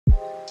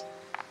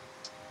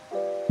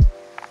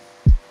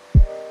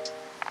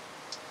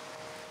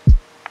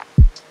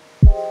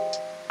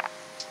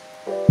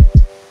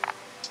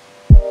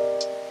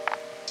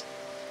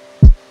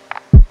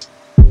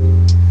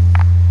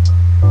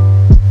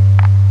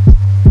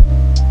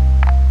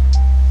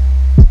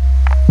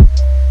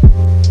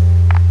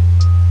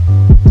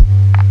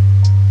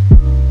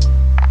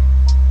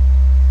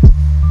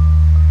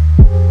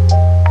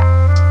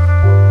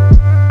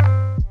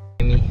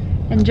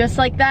just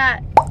like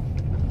that,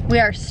 we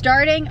are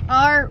starting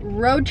our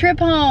road trip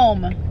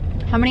home.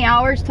 How many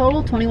hours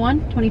total?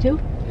 21? 22?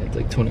 Yeah, it's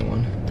like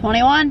 21.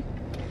 21?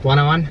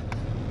 101.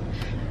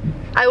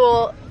 I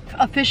will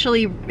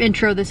officially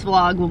intro this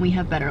vlog when we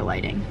have better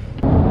lighting.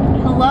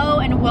 Hello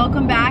and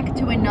welcome back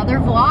to another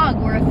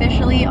vlog. We're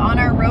officially on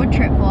our road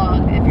trip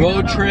vlog.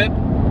 Road trip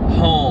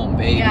home,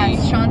 baby.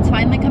 Yes, Sean's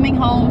finally coming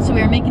home, so we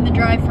are making the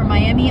drive from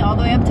Miami all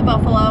the way up to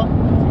Buffalo.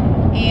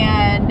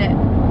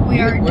 And we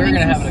are doing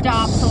some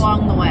stops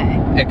along the way.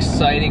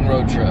 Exciting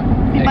road trip.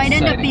 It might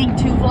end up being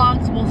 2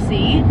 vlogs, we'll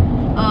see.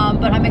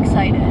 But I'm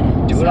excited.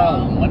 Do it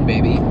all in one,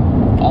 baby.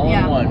 All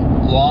in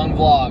one. Long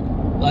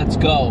vlog. Let's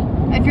go.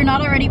 If you're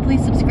not already,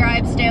 please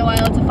subscribe. Stay a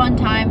while. It's a fun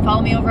time.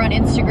 Follow me over on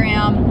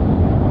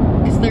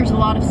Instagram, because there's a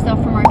lot of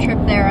stuff from our trip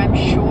there, I'm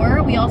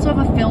sure. We also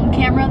have a film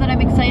camera that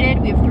I'm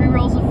excited. We have 3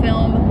 rolls of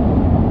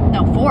film.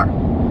 No, 4.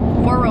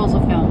 4 rolls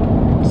of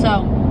film. So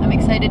I'm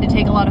excited to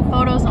take a lot of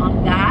photos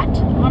on that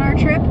on our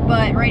trip.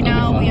 But right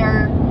now we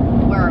are,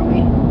 where are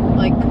we?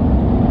 Like,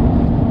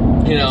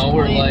 you know,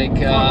 we're like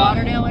Fort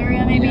Lauderdale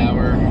area, maybe? Yeah,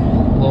 we're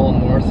a little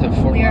north of Fort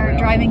Lauderdale. We are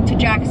driving to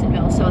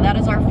Jacksonville, so that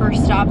is our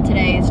first stop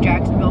today, is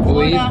Jacksonville,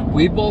 Florida.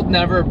 We've both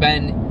never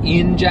been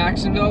in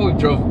Jacksonville. We've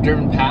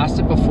driven past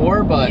it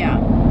before, but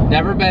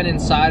never been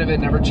inside of it,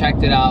 never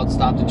checked it out,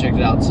 stopped and checked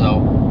it out, so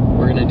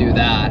we're gonna do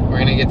that. We're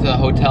gonna get to the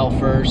hotel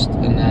first,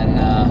 and then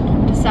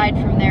decide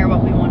from there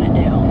what we want to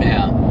do.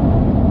 Yeah.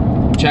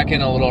 Check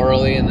in a little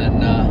early, and then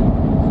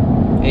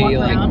maybe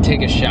like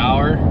take a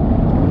shower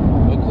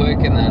real quick,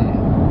 and then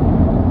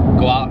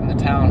go out in the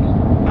town.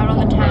 Out on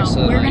the town.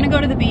 We're gonna go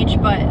to the beach,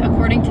 but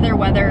according to their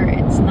weather,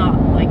 it's not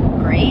like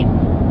great.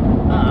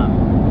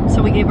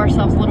 So we gave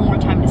ourselves a little more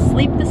time to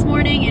sleep this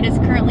morning. It is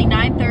currently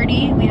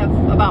 9:30. We have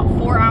about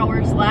 4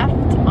 hours left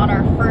on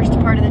our first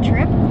part of the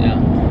trip. Yeah.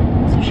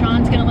 So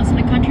Sean's gonna listen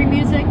to country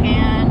music,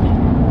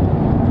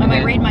 and I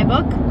might read my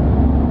book.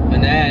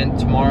 And then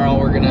tomorrow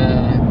we're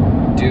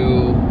gonna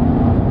do.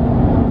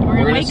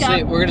 We're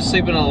gonna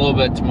sleep in a little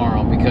bit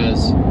tomorrow,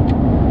 because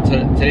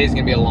today's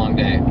gonna be a long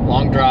day,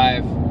 long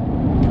drive,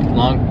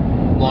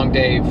 long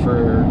day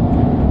for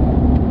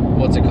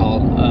what's it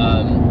called,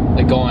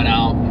 like going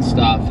out and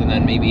stuff, and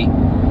then maybe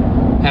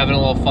having a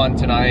little fun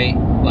tonight,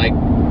 like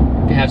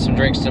have some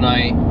drinks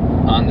tonight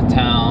on the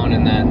town,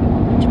 and then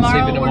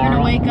tomorrow we're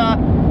gonna wake up,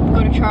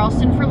 go to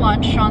Charleston for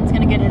lunch. Sean's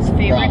gonna get his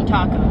favorite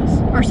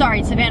tacos, or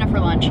sorry, Savannah for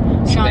lunch.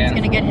 Sean's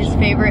gonna get his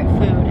favorite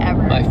food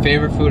ever. My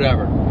favorite food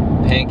ever.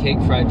 Pancake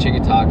fried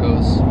chicken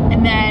tacos.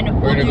 And then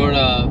we're gonna go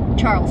to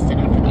Charleston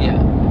after that. Yeah.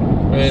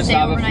 We're gonna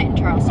stay overnight in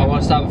Charleston. I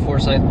want to stop at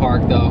Forsyth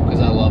Park though, because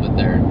I love it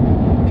there.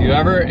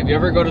 If you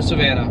ever go to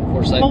Savannah,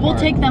 Forsyth Park. Well, we'll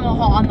take them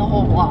on the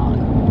whole vlog.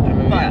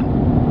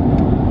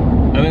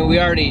 I mean, you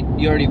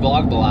already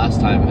vlogged the last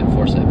time at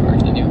Forsyth Park,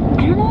 didn't you?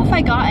 I don't know if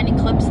I got any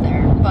clips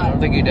there, but I don't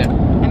think you did.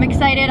 I'm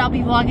excited. I'll be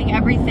vlogging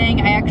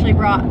everything. I actually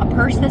brought a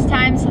purse this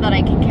time so that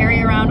I can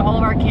carry around all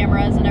of our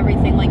cameras and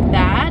everything like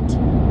that.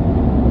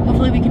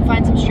 Hopefully we can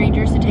find some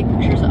strangers to take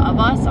pictures of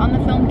us on the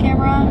film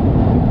camera.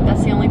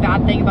 That's the only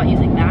bad thing about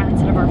using that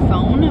instead of our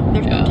phone.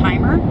 There's no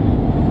timer.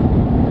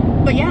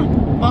 But yeah,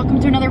 welcome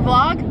to another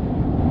vlog.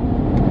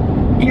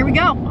 Here we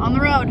go, on the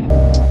road.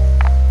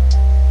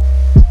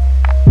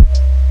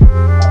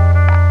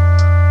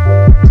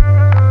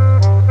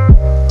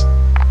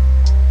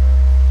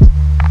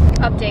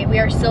 Update, we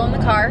are still in the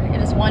car.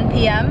 It is 1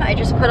 p.m. I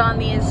just put on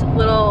these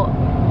little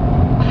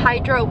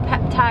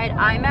hydropeptide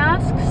eye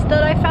masks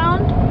that I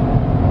found.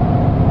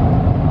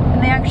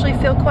 And they actually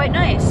feel quite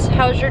nice.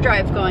 How's your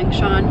drive going,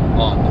 Sean?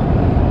 Long.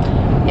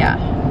 Yeah,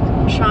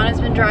 Sean has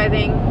been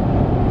driving.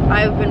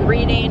 I've been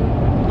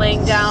reading,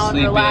 laying down,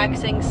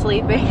 relaxing,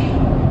 sleeping.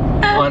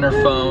 On her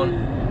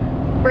phone.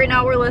 Right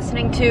now we're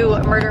listening to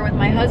Murder with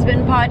My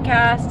Husband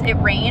podcast. It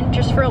rained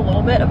just for a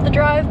little bit of the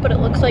drive, but it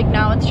looks like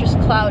now it's just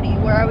cloudy.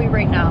 Where are we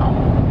right now?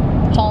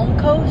 Palm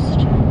Coast?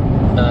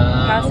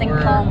 Passing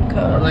Palm Coast.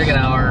 We're like an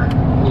hour,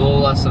 a little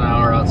less than an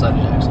hour outside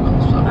of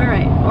Jacksonville. So.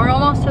 Alright, we're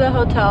almost to the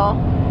hotel.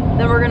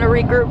 Then we're gonna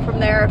regroup from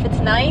there. If it's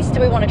nice, do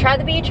we want to try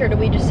the beach, or do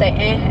we just say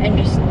eh and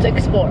just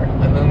explore?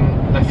 And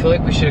then I feel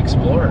like we should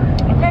explore.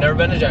 Okay. Never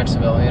been to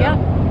Jacksonville, you know?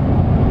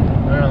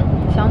 Yeah. I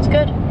don't know. Sounds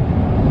good.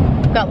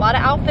 We've got a lot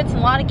of outfits and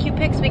a lot of cute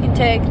pics we can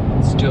take.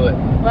 Let's do it.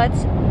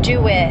 Let's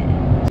do it.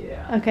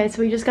 Yeah. Okay,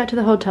 so we just got to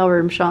the hotel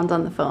room. Sean's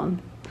on the phone.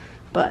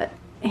 But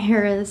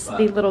here is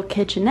the little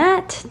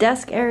kitchenette,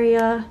 desk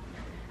area,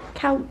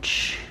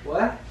 couch.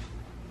 What?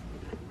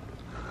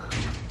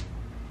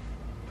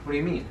 What do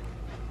you mean?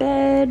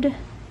 Bed.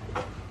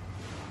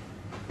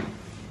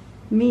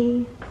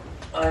 Me.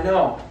 I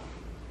know.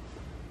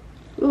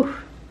 Ooh,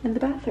 and the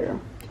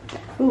bathroom.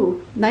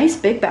 Ooh, nice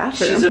big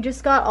bathroom. I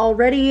just got all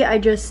ready. I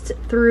just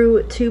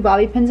threw 2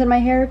 bobby pins in my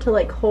hair to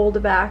like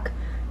hold back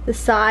the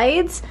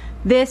sides.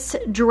 This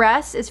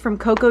dress is from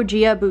Coco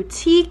Gia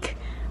Boutique.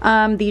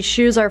 These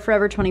shoes are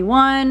Forever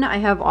 21. I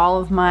have all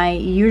of my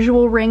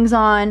usual rings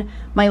on,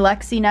 my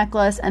Lexi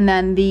necklace, and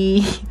then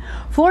the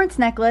Florence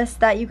necklace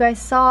that you guys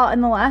saw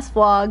in the last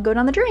vlog go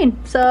down the drain.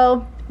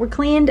 So we're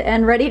cleaned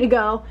and ready to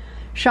go.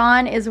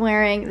 Sean is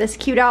wearing this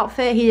cute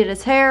outfit. He did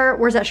his hair.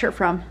 Where's that shirt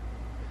from?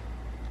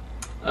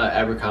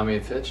 Abercrombie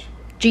 & Fitch.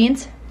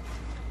 Jeans.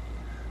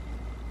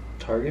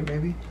 Target,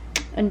 maybe?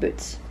 And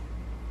boots.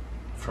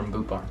 From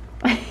Boot Barn.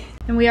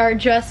 And we are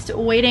just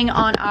waiting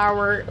on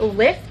our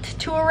lift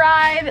to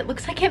arrive. It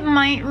looks like it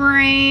might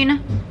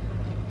rain,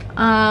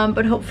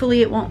 but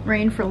hopefully it won't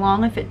rain for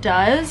long if it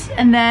does.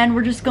 And then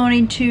we're just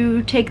going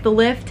to take the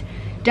lift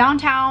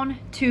downtown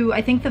to,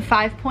 I think, the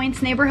 5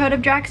 Points neighborhood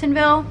of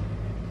Jacksonville.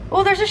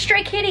 Oh, there's a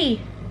stray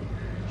kitty.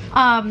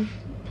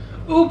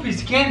 Ooh,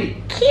 piece of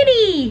candy.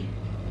 Kitty.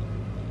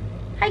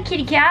 Hi,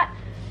 kitty cat.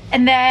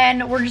 And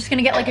then we're just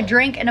gonna get like a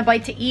drink and a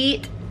bite to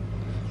eat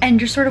and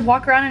just sort of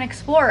walk around and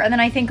explore. And then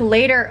I think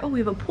later, oh, we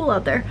have a pool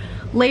out there.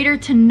 Later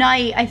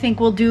tonight, I think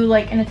we'll do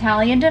like an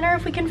Italian dinner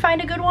if we can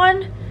find a good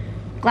one.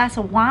 Glass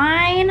of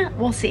wine,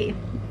 we'll see.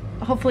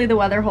 Hopefully the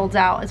weather holds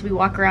out as we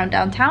walk around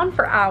downtown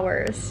for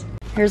hours.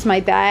 Here's my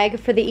bag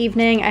for the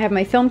evening. I have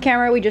my film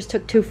camera. We just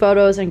took 2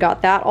 photos and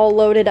got that all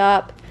loaded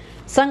up.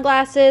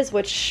 Sunglasses,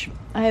 which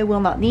I will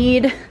not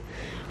need.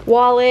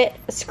 Wallet,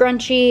 a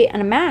scrunchie,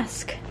 and a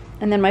mask.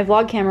 And then my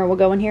vlog camera will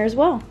go in here as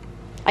well.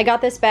 I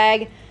got this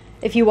bag.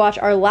 If you watch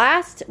our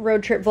last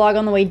road trip vlog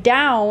on the way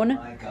down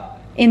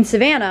in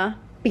Savannah,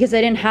 because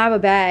I didn't have a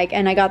bag,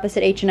 and I got this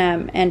at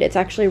H&M, and it's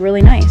actually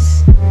really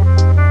nice.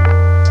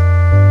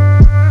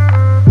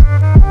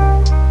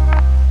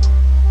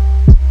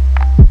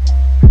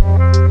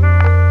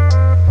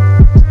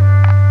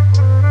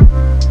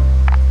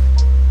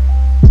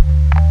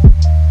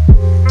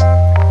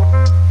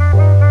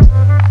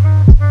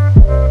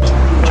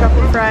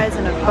 Truffle fries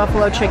and a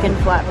buffalo chicken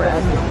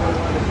flatbread.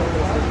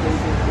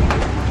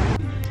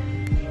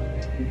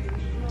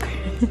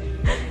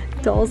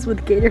 Dolls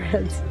with gator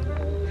heads.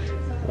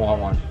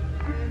 Want one.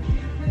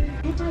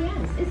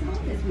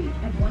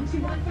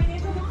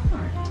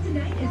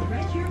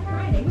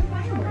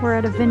 We're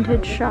at a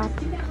vintage shop.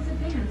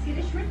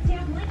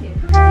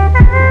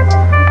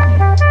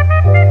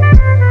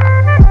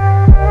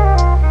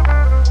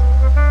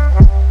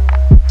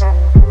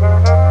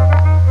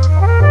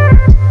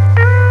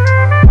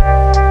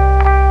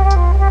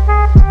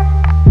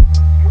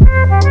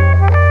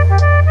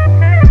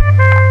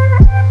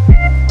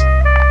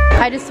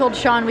 I just told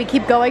Sean we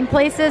keep going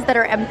places that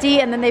are empty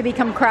and then they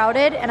become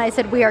crowded, and I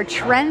said we are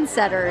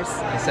trendsetters.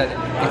 I said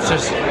it's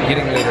just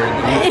getting later in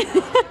the week.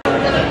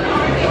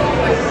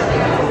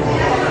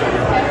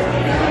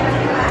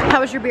 How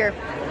was your beer?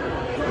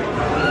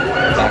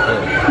 Not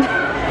good.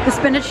 The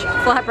spinach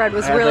flatbread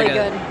was really like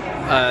good.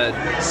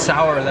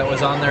 Sour that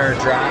was on their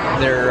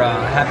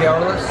happy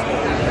hour list.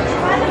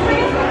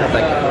 Not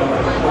that good.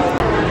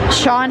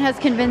 Sean has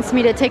convinced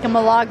me to take a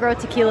Milagro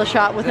tequila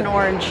shot with an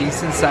orange.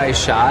 Decent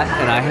sized shot,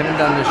 and I haven't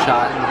done a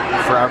shot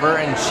in forever,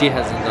 and she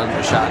hasn't done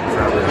a shot in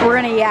forever. We're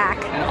gonna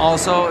yak. And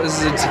also, this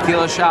is a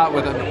tequila shot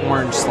with an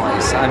orange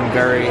slice. I'm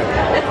very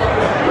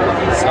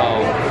appalled.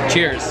 So,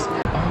 cheers.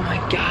 Oh my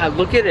god,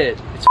 look at it.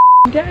 It's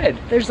dead.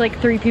 There's like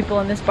 3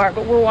 people in this bar,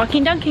 but we're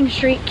walking down King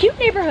Street. Cute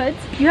neighborhoods.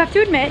 You have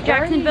to admit,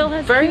 Jacksonville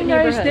has very cute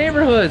nice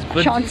neighborhoods,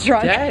 but Sean's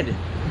drunk. Dead.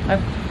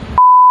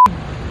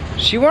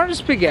 She wanted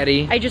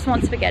spaghetti. I just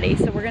want spaghetti,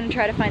 so we're gonna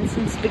try to find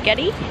some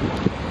spaghetti.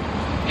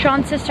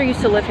 Sean's sister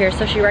used to live here,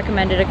 so she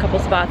recommended a couple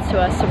spots to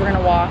us, so we're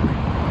gonna walk.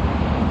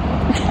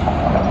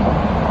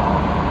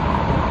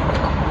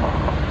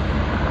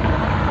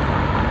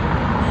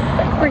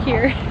 We're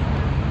here.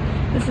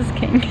 This is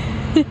King.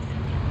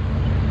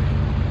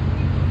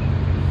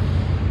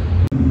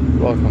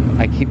 Welcome.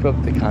 I keep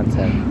up the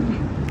content.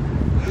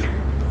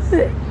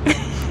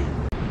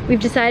 We've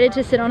decided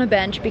to sit on a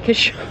bench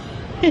because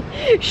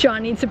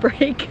Sean needs a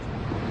break.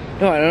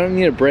 No, I don't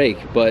need a break,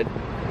 but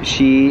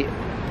the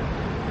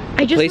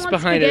place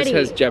behind us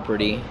has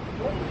Jeopardy.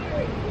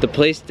 The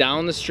place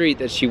down the street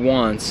that she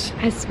wants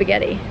has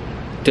spaghetti.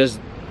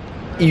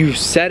 You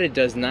said it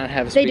does not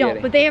have spaghetti. They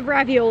don't, but they have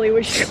ravioli,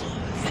 which is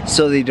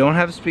So they don't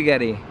have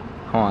spaghetti.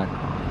 Hold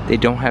on. They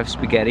don't have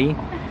spaghetti,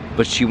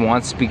 but she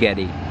wants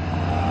spaghetti.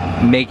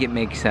 Make it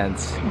make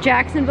sense.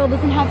 Jacksonville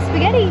doesn't have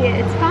spaghetti.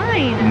 It's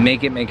fine.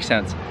 Make it make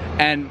sense.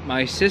 And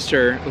my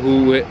sister,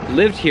 who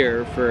lived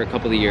here for a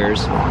couple of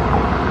years,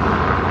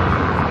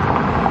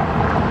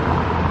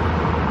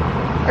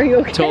 are you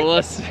okay? told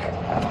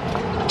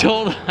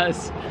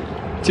us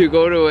to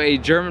go to a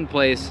German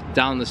place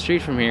down the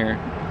street from here.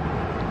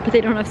 But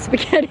they don't have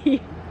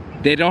spaghetti.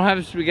 They don't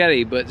have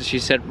spaghetti, but she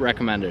said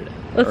recommended it.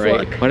 Let's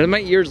look. Why do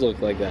my ears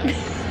look like that?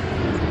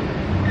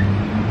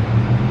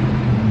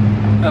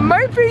 And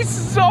my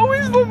face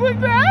always look like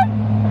that?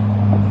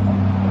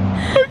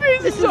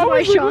 This is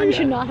why Sean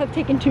should not have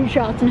taken 2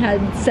 shots and had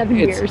 7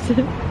 years.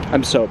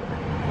 I'm sober.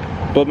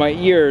 But my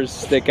ears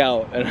stick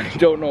out and I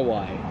don't know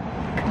why.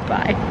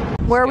 Goodbye.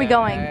 Where are we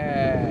going?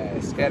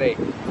 Scary.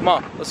 Come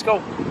on, let's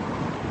go.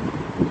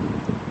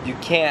 You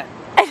can't.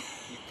 You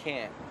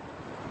can't.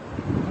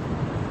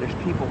 There's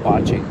people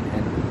watching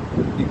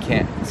and you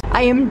can't.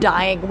 I am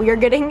dying. We are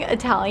getting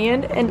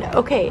Italian and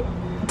okay.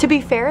 To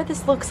be fair,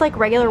 this looks like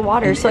regular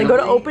water, so I go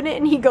to open it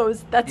and he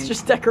goes, that's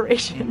just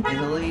decoration. In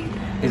Italy,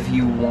 if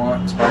you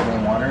want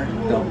sparkling water,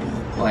 they'll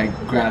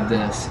like grab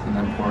this and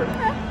then pour it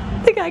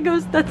in. The guy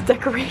goes, that's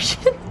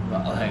decoration.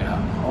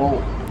 Oh,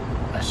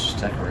 that's just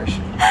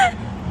decoration.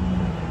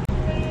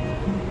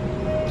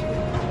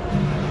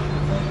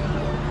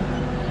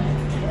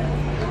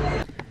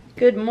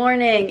 Good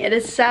morning. It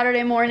is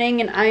Saturday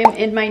morning and I am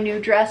in my new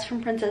dress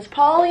from Princess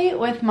Polly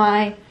with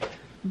my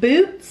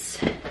boots.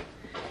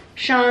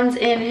 Sean's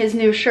in his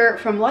new shirt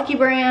from Lucky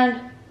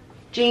Brand,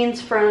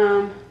 jeans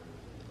from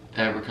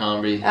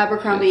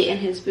Abercrombie, and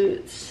his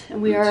boots.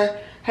 And we are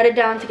headed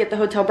down to get the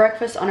hotel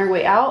breakfast on our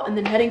way out and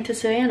then heading to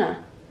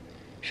Savannah.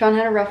 Sean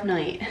had a rough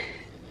night.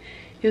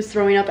 He was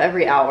throwing up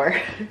every hour.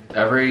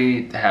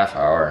 Every half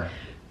hour.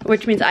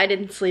 Which means I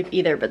didn't sleep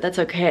either, but that's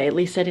okay. At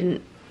least I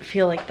didn't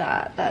feel like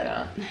that.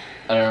 Yeah.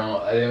 I don't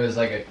know. I think it was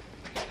like a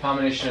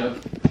combination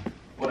of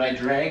what I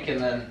drank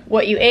and then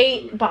what you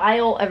ate,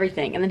 bile,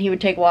 everything, and then he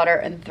would take water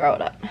and throw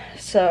it up.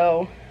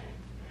 So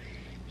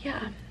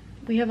yeah,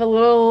 we have a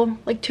little,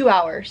 like 2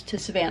 hours to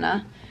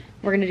Savannah.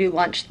 We're gonna do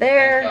lunch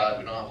there. Thank God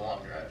we don't have a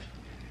long drive.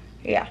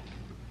 Yeah.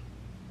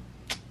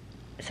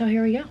 So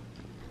here we go.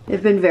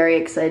 I've been very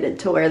excited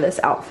to wear this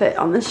outfit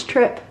on this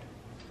trip.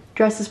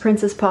 Dress is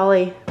Princess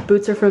Polly.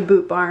 Boots are from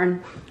Boot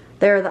Barn.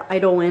 They're the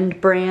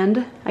Idlewind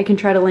brand. I can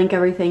try to link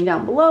everything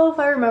down below if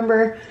I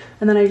remember.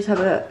 And then I just have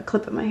a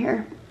clip in my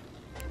hair.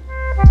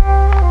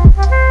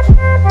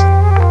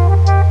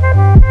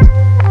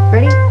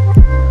 Ready?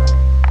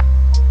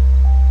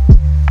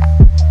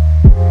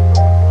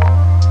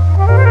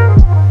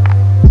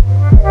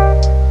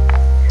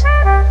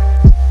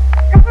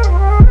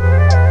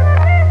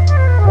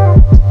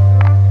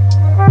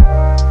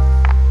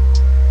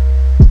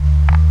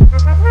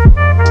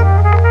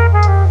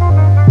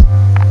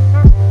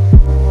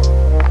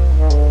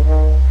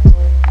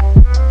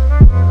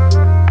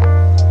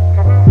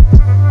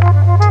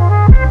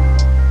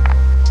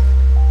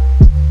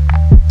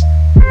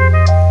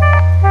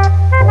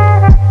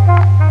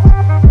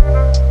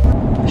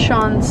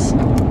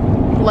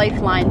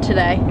 Lifeline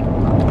today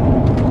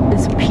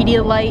is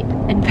Pedialyte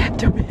and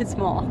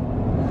Pepto-Bismol.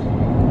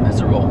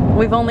 Miserable.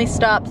 We've only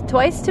stopped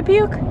twice to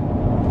puke.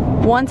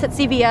 Once at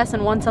CVS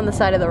and once on the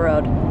side of the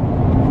road.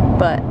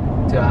 But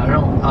dude, I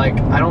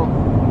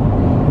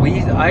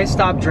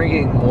stopped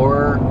drinking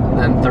more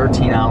than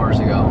 13 hours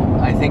ago.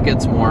 I think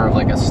it's more of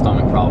like a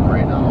stomach problem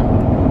right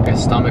now. Like a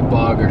stomach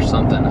bug or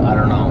something. I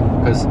don't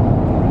know. Because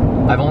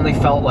I've only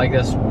felt like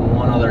this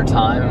one other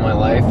time in my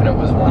life, and it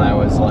was when I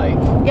was like...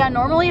 Yeah,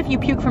 normally if you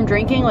puke from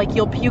drinking, like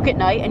you'll puke at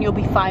night and you'll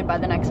be fine by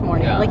the next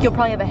morning. Yeah. Like you'll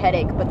probably have a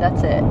headache, but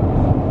that's it.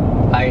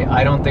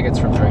 I don't think it's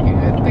from drinking.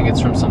 I think it's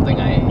from something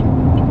I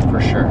ate,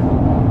 for sure.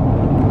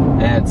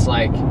 And it's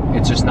like,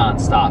 it's just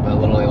non-stop. I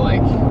literally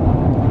like,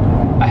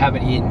 I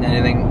haven't eaten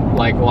anything,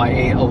 like, well, I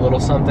ate a little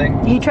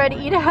something. He tried to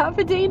eat a half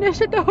a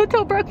Danish at the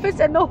hotel breakfast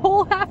and the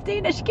whole half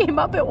Danish came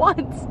up at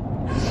once.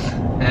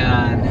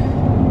 And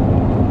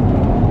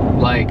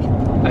like,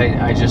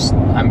 I'm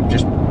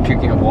just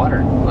puking up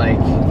water, like.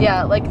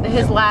 Yeah, like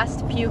his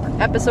last puke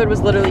episode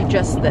was literally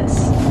just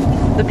this,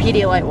 the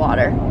Pedialyte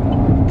water.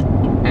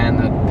 And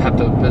the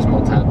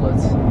Pepto-Bismol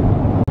tablets.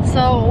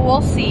 So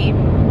we'll see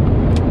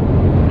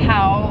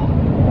how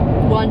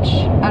lunch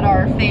at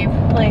our fave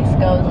place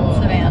goes in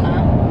Savannah.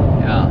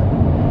 Yeah,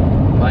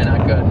 probably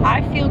not good.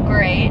 I feel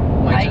great.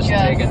 Might just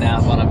take a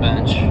nap on a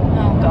bench.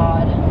 Oh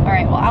God. All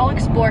right, well I'll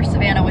explore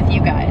Savannah with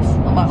you guys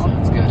alone.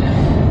 That's good.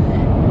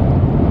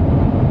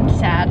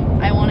 Sad.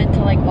 I wanted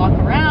to like walk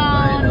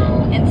around. I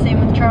know. And same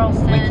with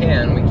Charleston. We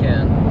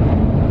can.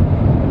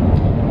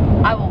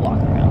 I will walk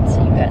around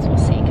so you guys will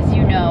see, because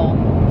you know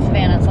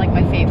Savannah's like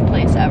my fave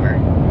place ever.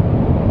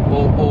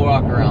 We'll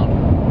walk around.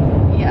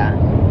 Yeah.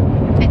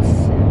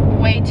 It's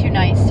way too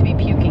nice to be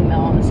puking though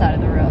on the side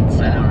of the road.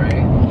 So. I know,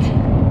 right?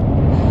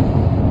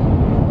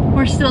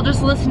 We're still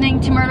just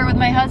listening to Murder with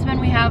My Husband.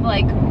 We have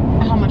like,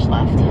 how much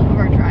left of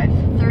our drive?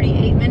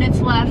 38 minutes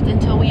left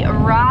until we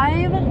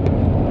arrive.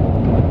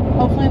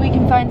 Hopefully we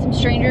can find some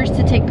strangers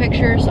to take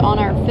pictures on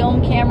our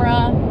film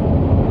camera.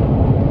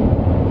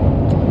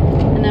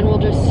 And then we'll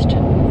just,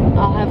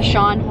 I'll have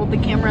Sean hold the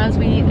camera as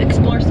we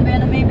explore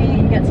Savannah maybe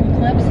and get some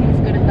clips. He's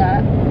good at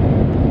that.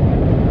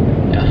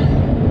 Yeah.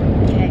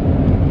 Okay.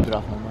 Get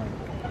off my mind.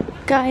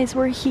 Guys,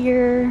 we're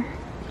here.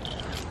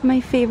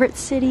 My favorite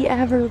city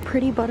ever,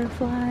 Pretty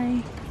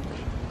Butterfly.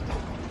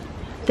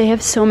 They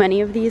have so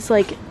many of these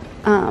like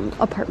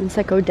apartments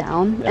that go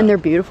down, and they're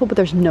beautiful, but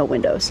there's no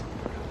windows.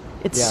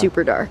 It's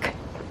super dark.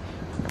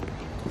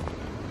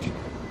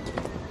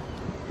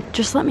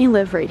 Just let me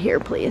live right here,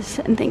 please,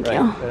 and thank you. Right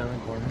on the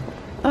corner.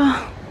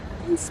 Oh,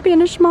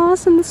 Spanish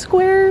moss and the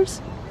squares.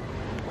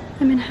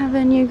 I'm in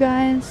heaven, you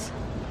guys.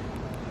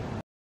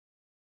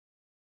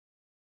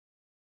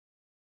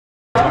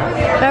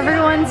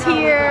 Everyone's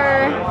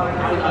here.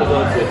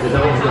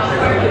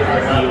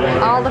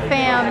 All the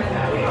fam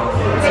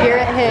is here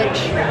at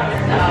Hitched,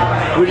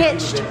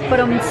 but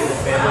Can I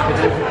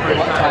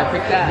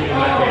pick that?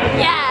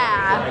 yeah.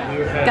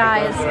 Guys,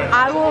 guys.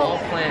 I will. All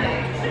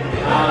planning.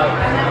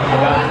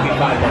 About to be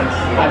 5 months.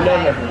 I've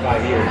known her for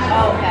 5 years.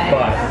 Oh, okay.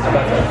 But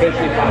about to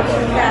officially 5 months.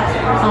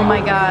 Oh my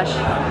gosh.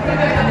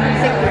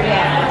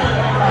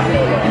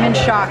 I'm in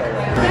shock.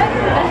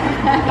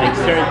 Like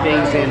certain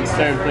things in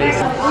certain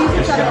places. I'll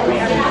just show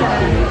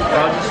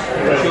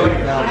you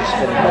now, just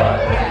spin it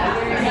up.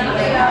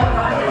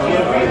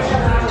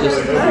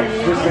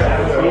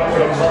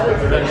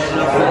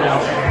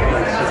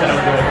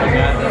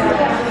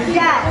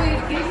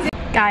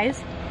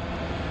 Guys,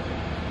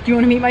 do you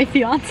want to meet my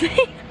fiance?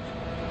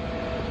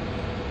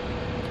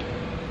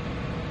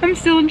 I'm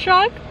still in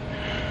shock.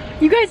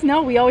 You guys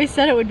know we always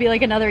said it would be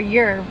like another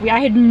year. I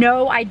had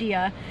no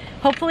idea.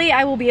 Hopefully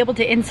I will be able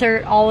to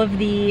insert all of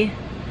the,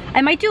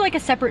 I might do like a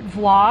separate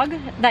vlog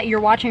that you're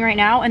watching right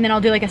now, and then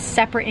I'll do like a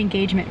separate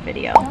engagement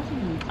video.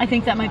 I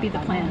think that might be the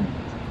plan,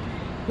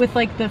 with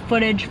like the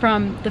footage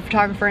from the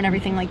photographer and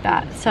everything like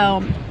that.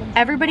 So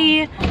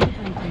everybody,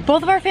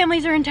 both of our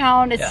families are in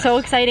town. It's so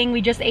exciting.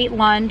 We just ate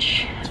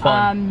lunch. It's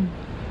fun.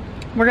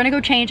 We're gonna go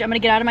change. I'm gonna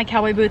get out of my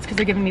cowboy boots because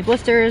they're giving me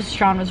blisters.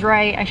 Sean was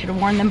right, I should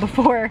have worn them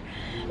before.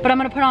 But I'm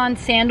gonna put on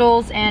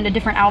sandals and a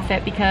different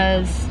outfit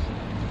because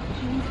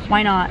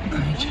why not?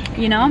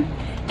 You know?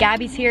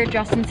 Gabby's here,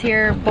 Justin's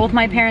here, both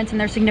my parents and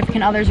their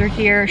significant others are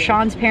here,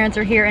 Sean's parents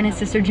are here, and his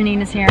sister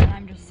Janine is here, and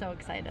I'm just so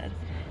excited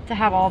to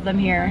have all of them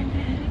here.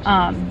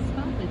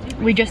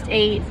 We just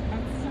ate,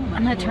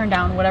 I'm gonna turn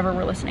down whatever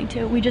we're listening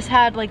to. We just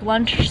had like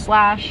lunch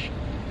slash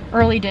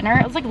early dinner.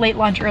 It was like late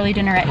lunch, early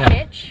dinner at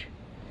Hitch.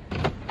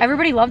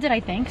 Everybody loved it,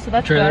 I think, so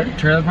that's good.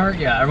 Trailer park?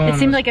 Yeah, everyone. It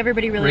seemed like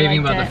everybody really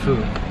raving liked about the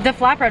food. The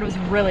flatbread was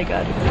really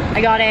good.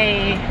 I got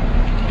a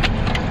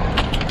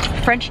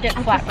French dip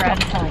flatbread.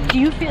 Do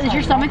you feel, does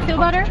your stomach feel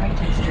better?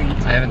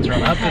 I haven't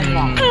thrown up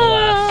in the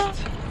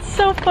last.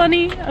 So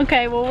funny.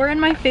 Okay, well, we're in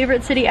my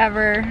favorite city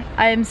ever.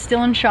 I am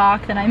still in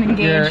shock that I'm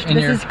engaged. In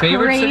your is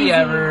favorite crazy. city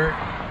ever,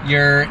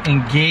 you're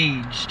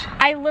engaged.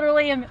 I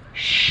literally am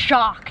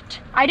shocked.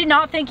 I did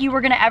not think you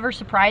were gonna ever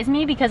surprise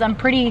me because I'm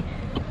pretty,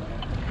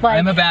 like,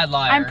 I'm a bad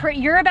liar.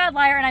 You're a bad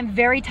liar, and I'm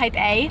very type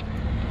A.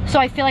 So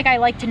I feel like I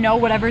like to know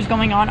whatever's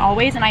going on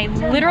always, and I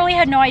literally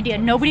had no idea.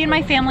 Nobody in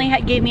my family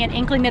gave me an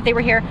inkling that they were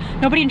here.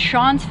 Nobody in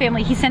Sean's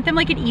family. He sent them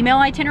like an email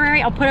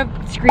itinerary. I'll put a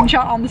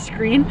screenshot on the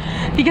screen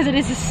because it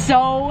is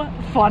so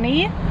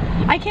funny.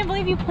 I can't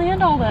believe you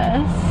planned all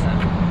this.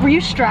 Were you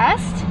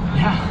stressed?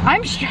 Yeah.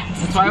 I'm stressed.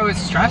 That's why I was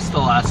stressed the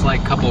last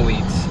like couple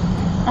weeks.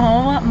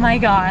 Oh my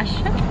gosh.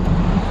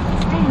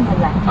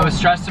 I was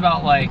stressed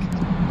about like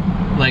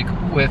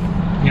with,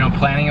 you know,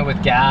 planning it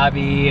with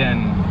Gabby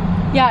and.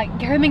 Yeah,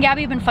 him and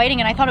Gabby have been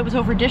fighting, and I thought it was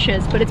over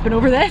dishes, but it's been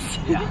over this.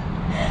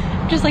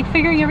 Yeah. Just like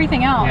figuring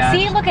everything out. Yeah,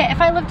 see, look at,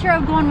 if I lived here, I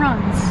would go on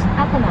runs.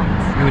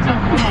 You would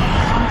not.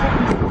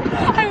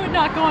 I would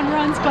not go on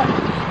runs, but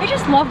I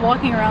just love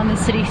walking around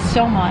this city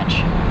so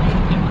much.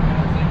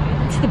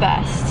 It's the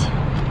best.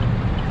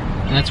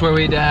 And that's where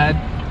we had.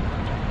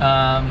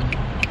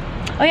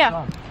 Oh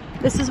yeah,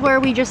 this is where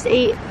we just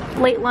ate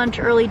late lunch,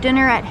 early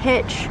dinner at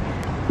Hitch.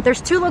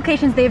 There's 2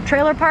 locations. They have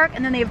Trailer Park,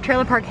 and then they have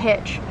Trailer Park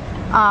Hitch.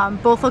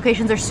 Both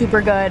locations are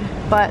super good,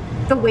 but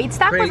the wait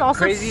staff was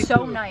also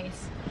so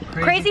nice.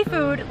 Crazy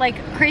food, like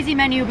crazy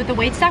menu, but the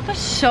wait staff was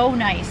so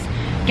nice.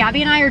 Gabby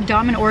and I are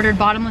dumb and ordered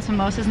bottomless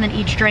mimosas and then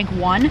each drank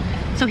 1.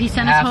 So he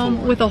sent us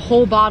home with a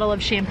whole bottle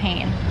of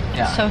champagne.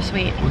 Yeah. So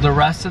sweet. With the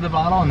rest of the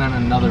bottle and then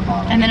another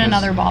bottle. And then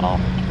another bottle.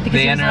 Because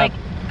they ended up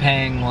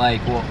paying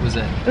like, what was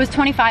it? It was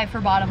 $25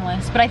 for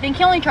bottomless, but I think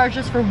he only charged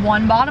us for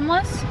 1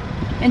 bottomless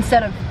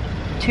instead of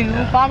 2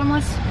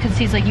 bottomless, because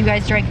he's like, you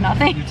guys drank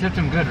nothing. You tipped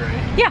him good,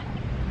 right? Yeah.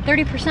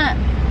 30%.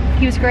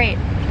 He was great.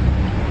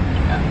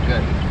 Yeah,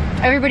 good.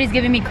 Everybody's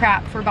giving me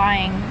crap for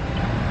buying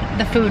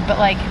the food, but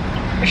like,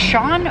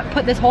 Sean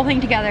put this whole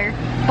thing together,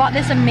 bought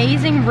this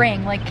amazing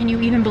ring, like, can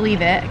you even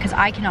believe it? Because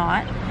I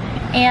cannot.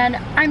 And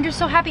I'm just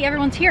so happy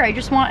everyone's here. I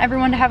just want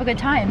everyone to have a good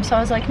time. So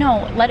I was like,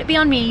 no, let it be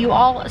on me. You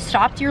all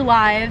stopped your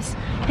lives.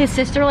 His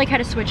sister like had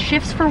to switch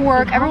shifts for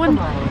work. Everyone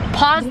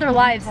paused their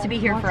lives to be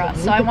here for us.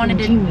 So I wanted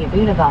to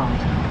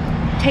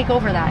take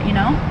over that, you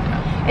know?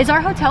 Is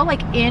our hotel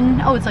like in,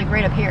 oh, it's like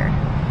right up here.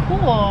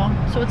 Cool.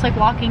 So it's like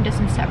walking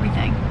distance to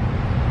everything.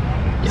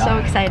 Yeah. So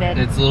excited.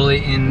 It's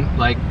literally in,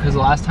 like, because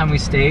the last time we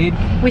stayed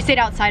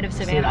outside of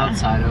Savannah.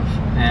 Outside of,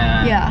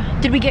 and yeah.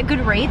 Did we get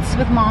good rates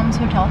with Mom's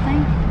hotel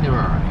thing? They were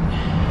alright.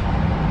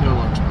 They were a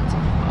little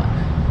expensive,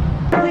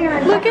 but.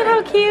 Look at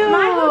how cute.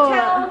 My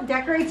hotel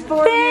decorates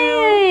for you.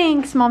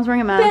 Thanks. Mom's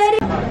wearing a mask.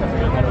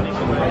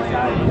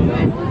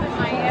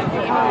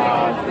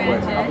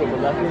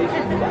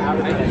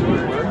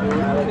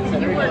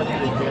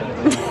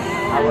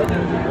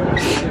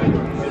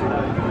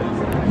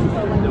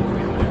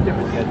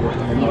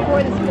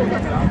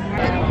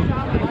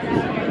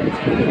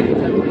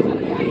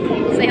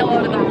 Say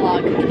hello to the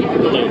vlog.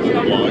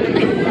 Hello to the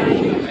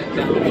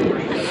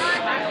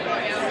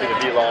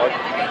vlog.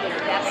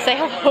 Say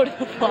hello to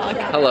the vlog.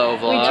 Hello,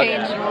 vlog. We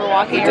changed and we're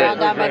walking around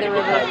down by the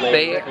river.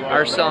 They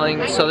are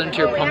selling Southern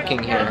Tier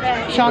Pumpkin here,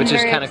 Sean's which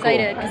is very kind of cool.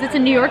 excited because it's a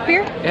New York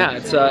beer. Yeah,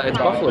 it's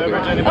buffalo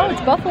beer. Oh,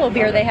 it's buffalo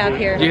beer they have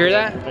here. Do you hear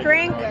that?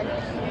 Drink.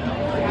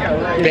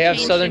 They have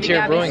Southern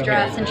Tier Brewing here.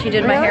 And she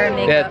did my hair and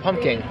makeup. They had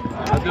pumpkin.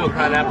 I'll do a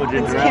pineapple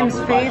ginger ale. Kim's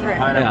favorite.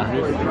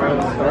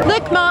 Yeah.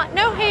 Look, Ma,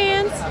 no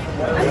hands.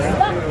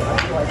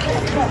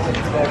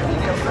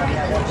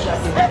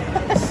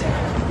 This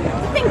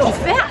thing goes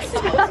fast.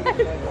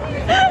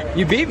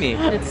 You beat me.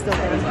 It's still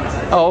good.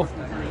 Oh.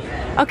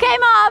 Okay,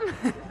 Mom.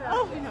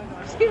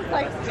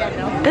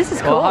 This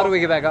is cool. Well, how do we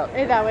get back up?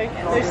 That way.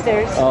 There's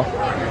stairs. Oh.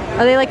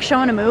 Are they like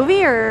showing a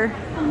movie or?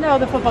 No,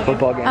 the football game.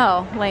 Football game.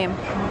 Oh, lame.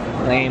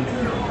 Lame.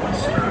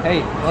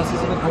 Hey, want to see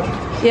something cool?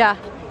 Yeah.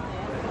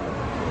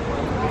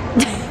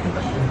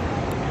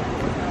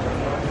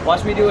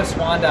 Watch me do a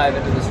swan dive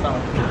into this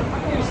fountain.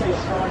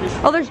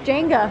 Oh, there's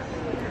Jenga.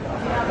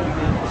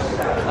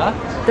 Huh?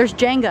 There's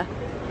Jenga.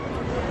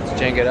 Let's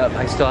jank it up.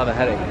 I still have a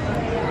headache.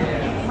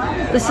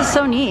 This is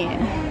so neat.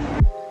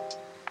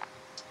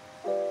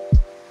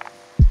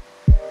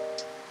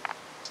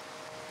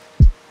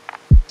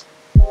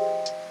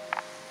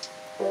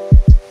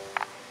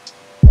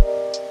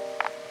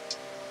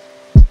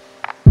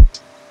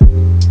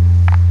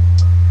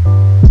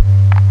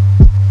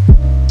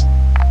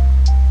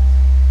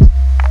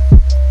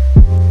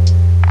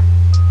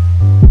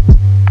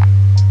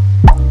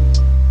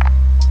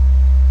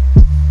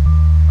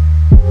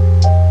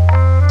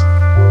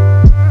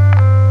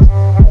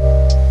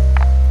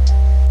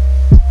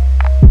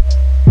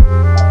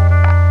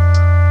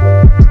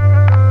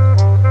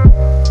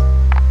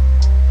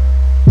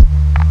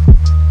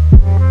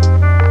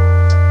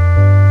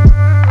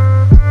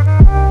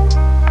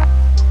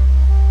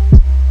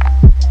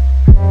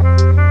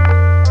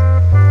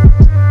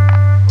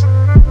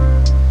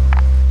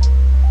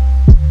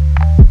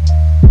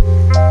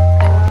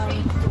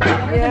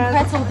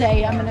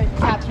 Day, I'm gonna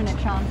caption it,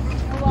 Sean.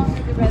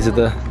 These are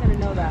the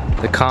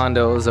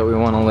condos that we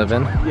want to live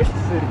in. Yes,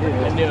 it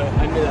is. I knew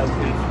that was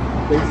good.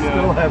 They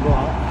still have a...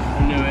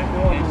 I knew it.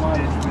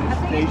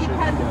 It's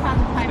Depends upon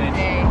the time of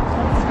day.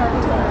 Let's start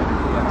with her.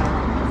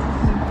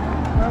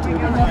 I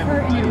love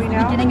her and it was the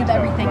beginning of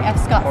everything. F.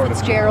 Scott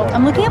Fitzgerald.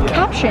 I'm looking up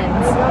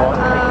captions.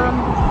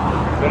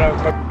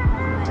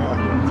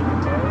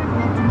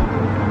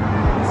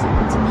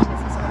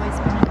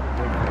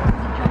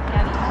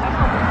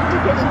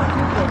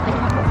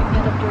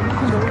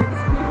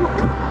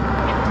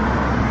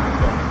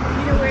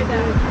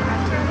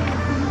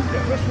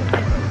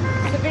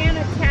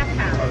 Savannah Tap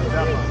House.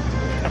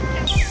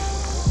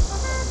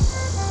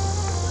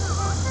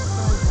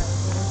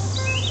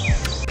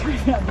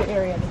 The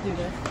area to do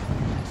this.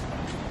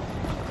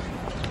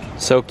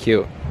 So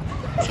cute.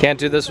 Can't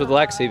do this with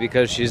Lexi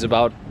because she's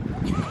about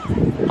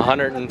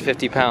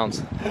 150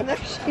 pounds.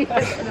 She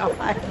is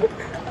not.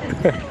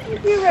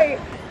 You're right.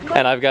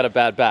 And I've got a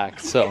bad back,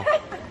 so.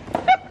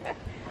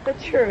 The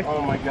truth.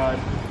 Oh my god.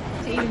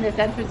 To even this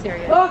entrance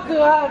area. Oh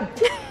god.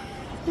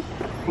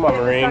 Come on,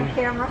 Marine. On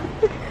camera.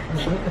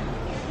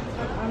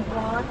 I'm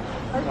vlog.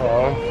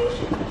 Okay.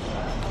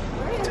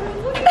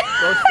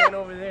 Go stand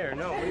over there.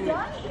 No.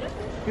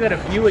 You had a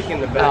Buick in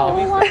the back.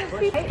 Oh.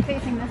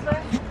 Facing this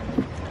way?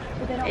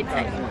 I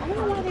don't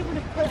know why they would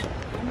have put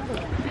another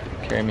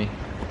one. Carry me.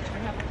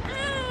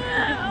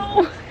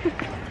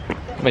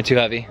 Am I too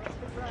heavy?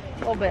 A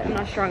little bit. I'm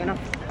not strong enough.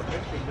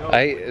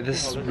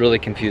 This really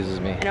confuses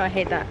me. I know. I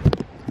hate that.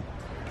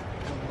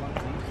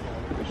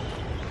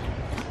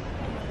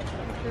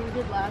 We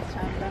did last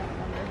time, but I don't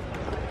remember.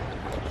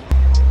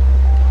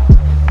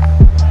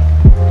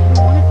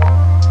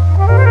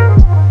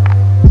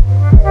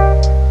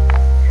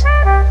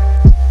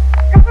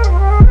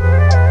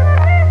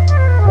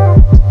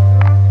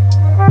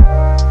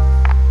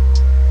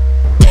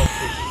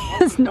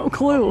 No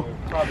clue.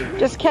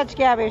 Just catch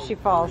Gabby if she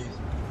falls.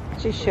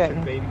 She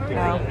shouldn't.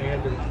 No.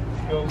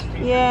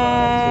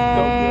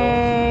 Yay!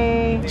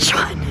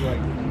 Sean.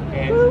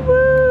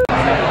 Woo-woo.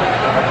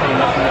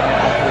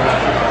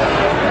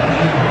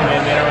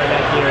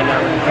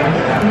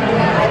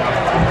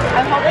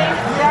 I'm hoping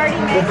we already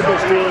made Look at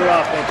this really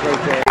rough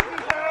right there.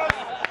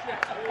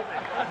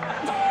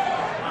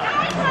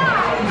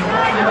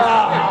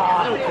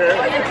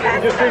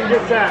 Just didn't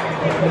get that.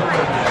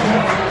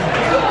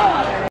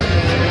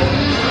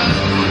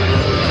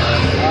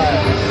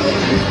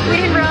 We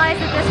didn't realize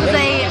that this was a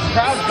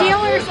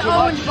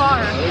Steelers-owned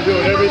bar.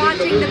 And we're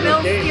watching the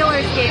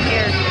Bills-Steelers game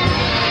here.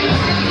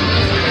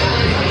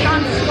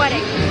 Sean's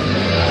sweating.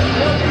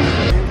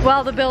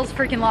 Well, the Bills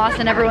freaking lost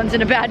and everyone's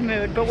in a bad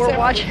mood, but we're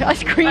watching us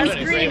screaming.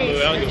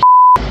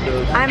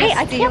 I'm a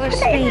Steelers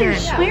fan.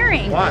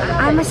 Swearing.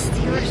 I'm a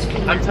Steelers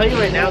fan. I'm telling you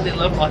right now, they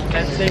love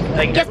authentic.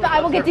 Like, Yes, but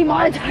I will get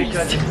demonetized.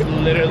 because it's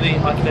literally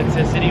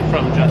authenticity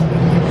from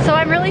Justin. So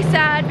I'm really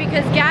sad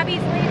because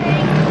Gabby's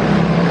leaving.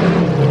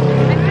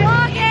 I'm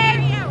vlogging!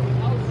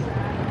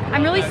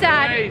 I'm really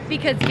sad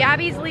because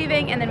Gabby's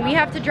leaving and then we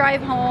have to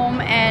drive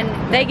home and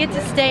they get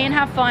to stay and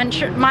have fun.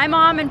 My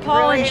mom and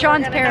Paul and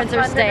Sean's parents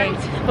are staying.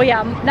 Well,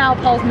 yeah, now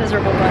Paul's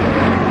miserable, but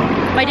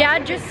my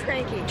dad just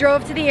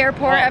drove to the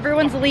airport.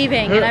 Everyone's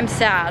leaving and I'm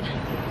sad.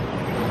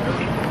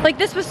 Like,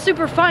 this was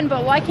super fun,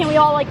 but why can't we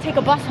all like take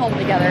a bus home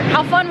together?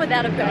 How fun would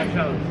that have been?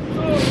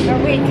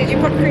 Oh wait, did you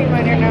put cream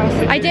on your nose?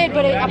 I did,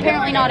 but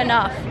apparently not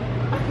enough.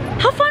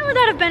 How fun would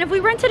that have been if we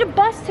rented a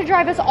bus to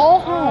drive us all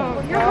home?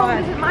 Well, your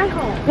home isn't my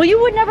home. Well, you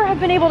would never have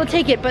been able to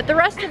take it, but the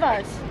rest of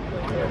us.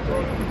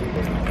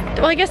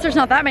 Well, I guess there's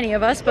not that many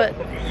of us, but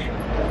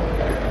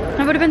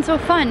that would have been so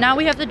fun. Now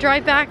we have to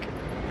drive back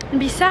and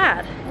be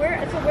sad.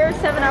 So we're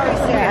 7 hours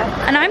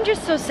sad. And I'm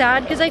just so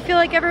sad because I feel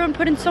like everyone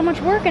put in so much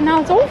work and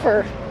now it's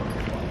over.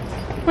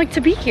 Like,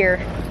 to be here.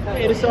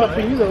 It's all for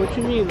you though, what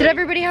you mean? Did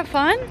everybody have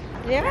fun?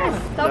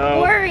 Yes. No,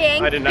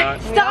 worrying. I did not.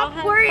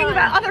 Stop worrying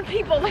about other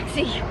people,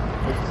 Lexi.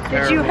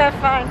 Did you have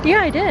fun?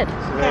 Yeah, I did.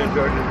 Savannah,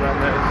 Georgia's not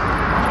nice.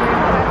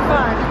 Had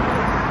fun.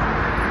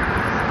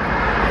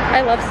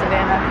 I love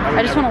Savannah.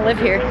 I just want to live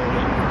here.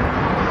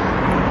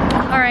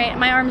 All right,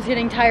 my arm's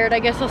getting tired. I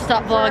guess I'll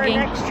stop vlogging.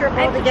 Our next trip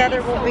all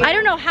together will be. I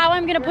don't know how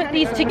I'm gonna put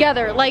these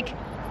together. Like,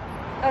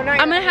 I'm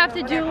gonna have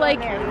to do like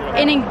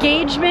an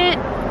engagement,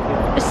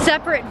 a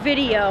separate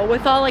video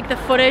with all like the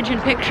footage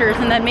and pictures,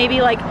 and then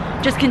maybe like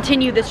just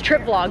continue this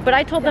trip vlog. But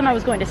I told them I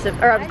was going to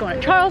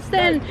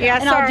Charleston,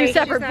 and I'll do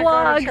separate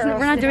vlogs.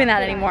 We're not doing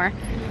that anymore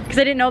because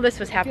I didn't know this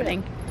was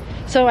happening.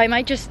 So I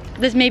might just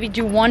maybe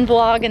do one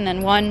vlog and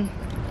then one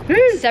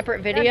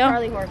separate video.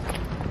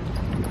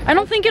 I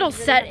don't think it'll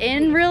set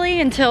in really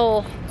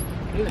until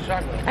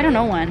I don't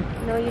know when.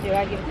 No, you do.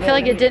 I give it to you. I feel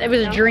like it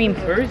was a dream.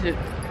 Where is it?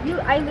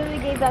 I literally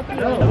gave that to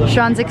you.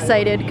 Sean's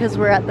excited because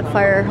we're at the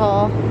fire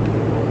hall.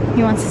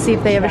 He wants to see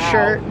if they have a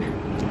shirt.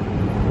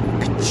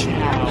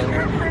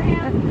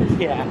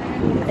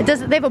 Yeah. It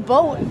doesn't. They have a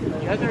boat. You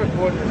have to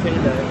record the thing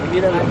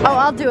that. Oh,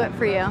 I'll do it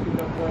for you.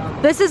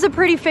 This is a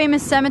pretty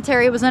famous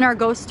cemetery. It was in our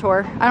ghost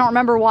tour. I don't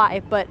remember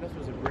why, but. This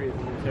was a breeze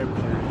in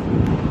the cemetery.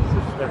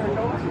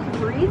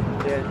 Breathe?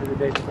 Yeah, to the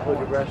day to hold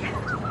your breath.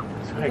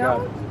 So I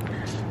got it.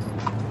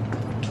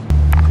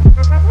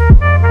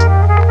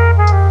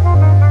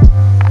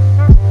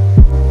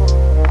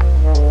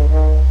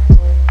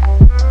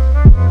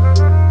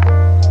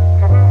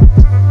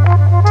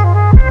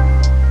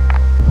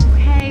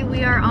 Okay,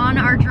 we are on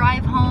our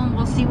drive home.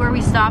 We'll see where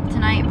we stop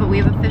tonight, but we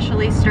have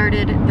officially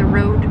started the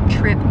road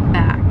trip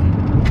back.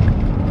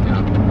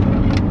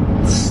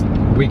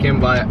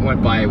 Weekend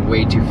went by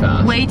way too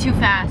fast. Way too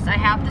fast. I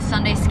have the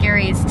Sunday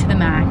scaries to the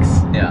max.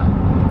 Yeah.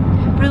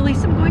 But at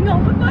least I'm going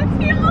home with my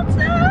fiance.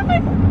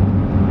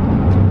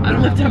 I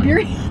don't Lift have up your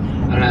I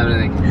don't have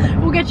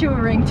anything. We'll get you a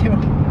ring too.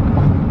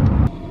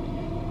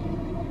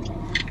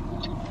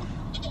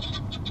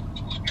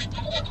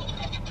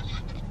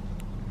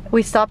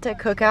 We stopped at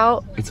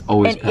Cookout. It's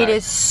always and packed. it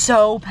is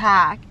so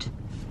packed.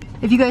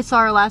 If you guys saw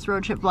our last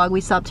road trip vlog,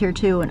 we stopped here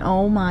too, and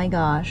oh my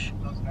gosh.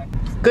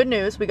 Good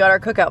news, we got our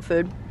Cookout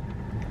food.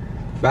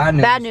 Bad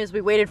news. Bad news,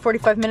 we waited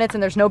 45 minutes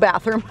and there's no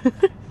bathroom.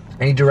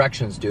 Any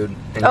directions, dude?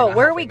 Oh,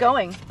 where are we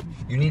going?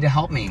 You need to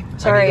help me.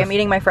 Sorry, I'm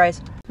eating my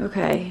fries.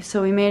 Okay,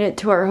 so we made it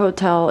to our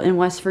hotel in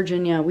West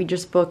Virginia. We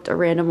just booked a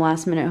random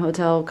last minute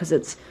hotel because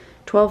it's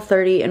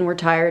 12:30 and we're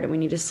tired and we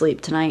need to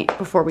sleep tonight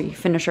before we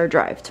finish our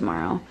drive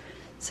tomorrow.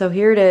 So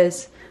here it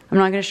is. I'm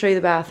not gonna show you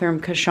the bathroom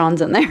because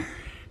Sean's in there.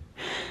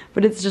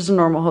 But it's just a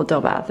normal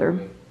hotel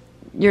bathroom.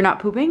 You're not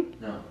pooping?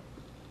 No.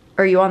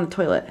 Or are you on the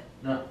toilet?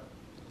 No.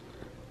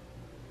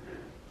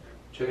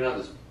 Checking out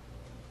this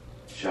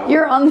shower.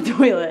 You're on the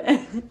toilet.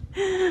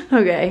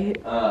 Okay.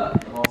 I'm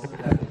also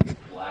having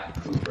black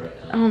poop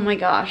right now. Oh my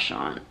gosh,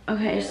 Sean.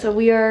 Okay, so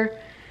we are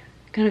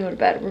gonna go to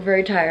bed. We're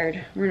very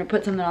tired. We're gonna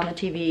put something on the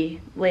TV,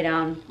 lay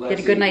down, get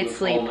a good night's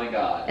sleep, oh my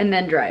God. and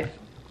then drive.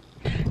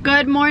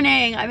 Good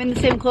morning. I'm in the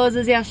same clothes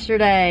as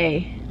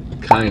yesterday.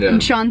 Kind of.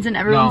 And Sean's in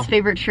everyone's No.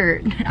 favorite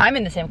shirt. I'm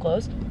in the same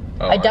clothes.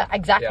 Oh,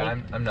 Exactly. Yeah,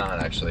 I'm not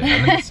actually.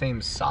 I'm in the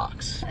same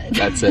socks.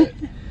 That's it.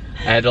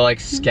 I had to like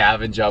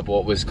scavenge up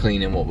what was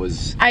clean and what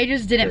was I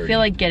just didn't dirty. feel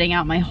like getting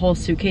out my whole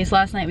suitcase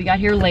last night. We got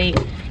here late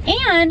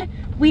and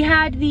we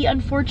had the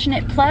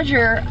unfortunate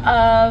pleasure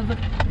of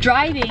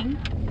driving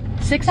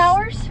 6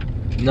 hours.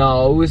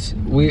 No, it was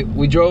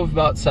we drove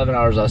about 7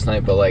 hours last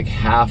night, but like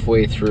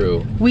halfway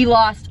through We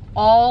lost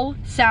all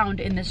sound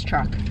in this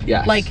truck.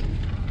 Yes. Like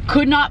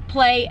could not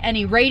play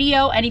any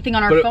radio, anything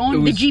on our But phone, it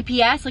was- the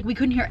GPS, like we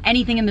couldn't hear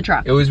anything in the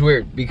truck. it was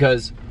weird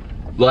because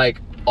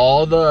like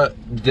all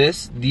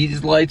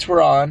these lights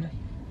were on,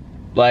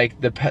 like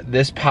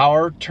this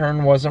power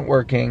turn wasn't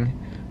working,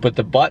 but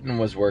the button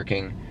was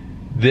working.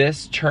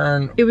 This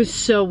turn It was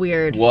so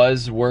weird.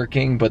 was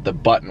working, but the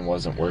button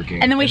wasn't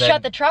working. And then we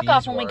shut the truck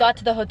off these when we were. got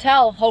to the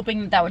hotel,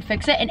 hoping that would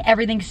fix it, and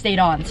everything stayed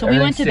on. So we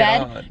Everything went to stayed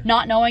bed on.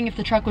 not knowing if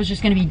the truck was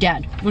just gonna be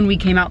dead when we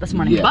came out this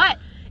morning. Yeah. But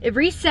it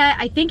reset.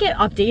 I think it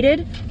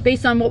updated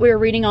based on what we were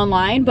reading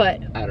online, but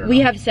I don't we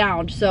know. have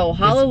sound, so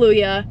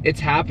hallelujah. It's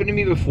happened to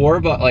me before,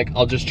 but like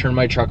I'll just turn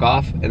my truck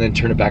off and then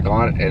turn it back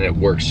on and it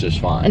works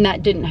just fine. And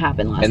that didn't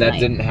happen last night. And that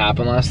didn't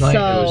happen last night. It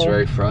was So-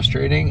 very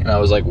frustrating and I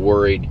was like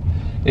worried.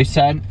 They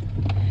said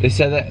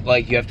that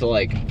like you have to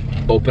like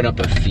open up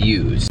a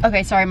fuse.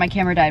 Okay, sorry, my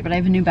camera died, but I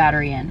have a new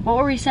battery in. What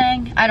were we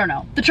saying? I don't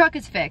know. The truck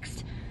is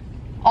fixed.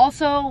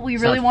 Also, we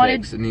It's really not wanted...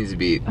 fixed. It needs to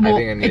be. Well, I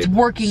think I need it's to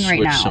working right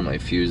switch now. some of my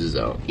fuses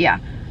out. Yeah.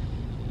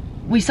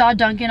 we saw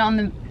Dunkin' on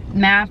the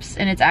maps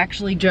and it's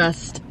actually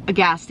just a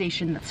gas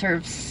station that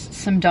serves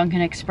some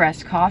Dunkin'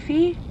 Express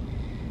coffee.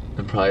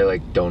 And probably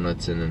like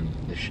donuts in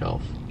the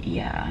shelf.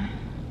 Yeah.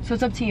 So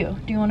it's up to you.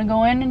 Do you want to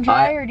go in and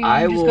try, or do you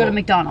want to just go to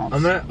McDonald's?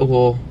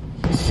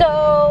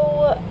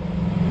 So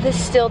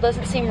this still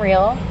doesn't seem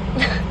real.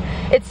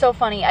 It's so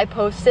funny. I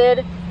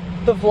posted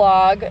the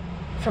vlog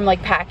from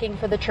like packing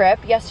for the trip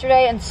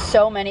yesterday, and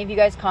so many of you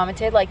guys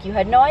commented like you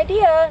had no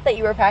idea that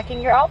you were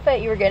packing your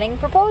outfit, you were getting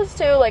proposed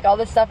to, like all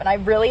this stuff, and I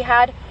really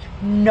had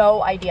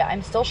no idea.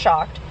 I'm still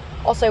shocked.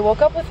 Also, I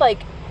woke up with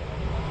like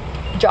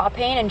jaw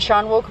pain, and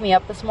Sean woke me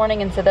up this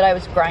morning and said that I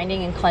was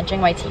grinding and clenching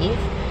my teeth.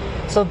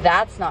 So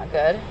that's not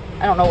good.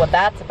 I don't know what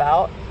that's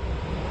about.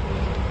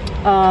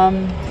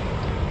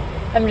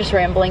 I'm just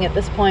rambling at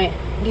this point.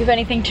 Do you have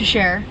anything to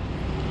share?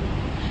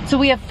 So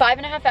we have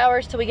 5.5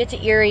 hours till we get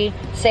to Erie.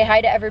 Say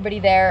hi to everybody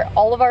there.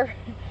 All of our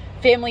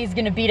family is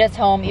gonna beat us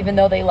home, even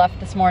though they left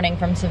this morning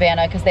from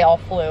Savannah because they all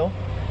flew.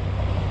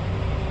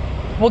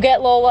 We'll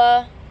get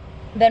Lola,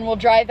 then we'll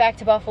drive back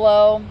to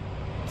Buffalo.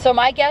 So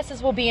my guess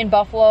is we'll be in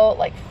Buffalo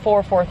like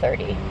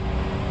 4:30.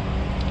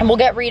 And we'll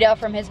get Rita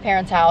from his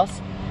parents' house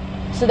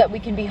so that we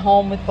can be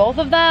home with both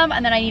of them.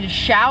 And then I need a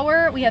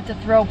shower. We have to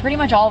throw pretty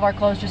much all of our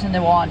clothes just in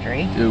the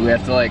laundry. Dude, we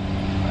have to like,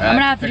 I'm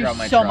gonna have to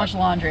do so much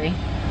laundry.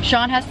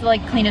 Sean has to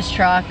like clean his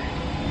truck.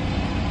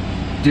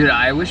 Dude,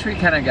 I wish we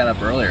kind of got up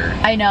earlier.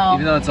 I know.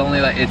 Even though it's only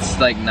like, it's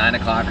like 9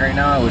 o'clock right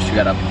now, I wish we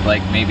got up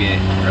like maybe a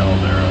little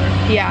bit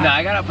earlier. Yeah. No,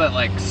 I got up at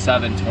like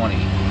 7:20.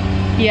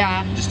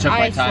 Yeah. Just took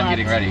my time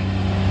getting ready.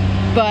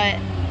 But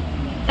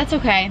that's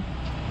okay.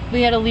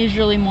 We had a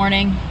leisurely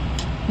morning.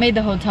 Made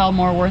the hotel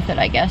more worth it,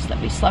 I guess, that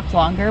we slept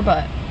longer,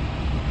 but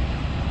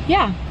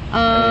yeah.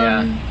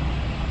 Yeah.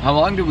 How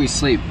long did we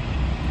sleep?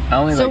 I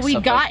only so we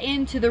got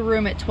into the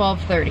room at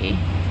 12:30.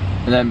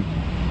 And then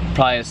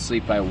probably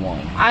asleep by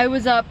 1. I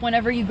was up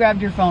whenever you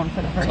grabbed your phone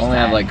for the first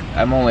time.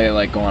 I'm only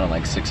like going on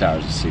like 6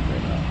 hours of sleep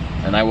right now.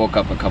 And I woke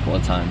up a couple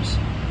of times.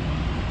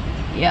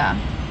 Yeah.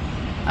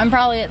 I'm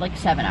probably at like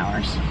 7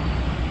 hours.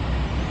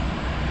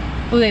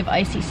 Ooh, they have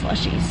icy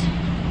slushies.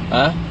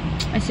 Huh?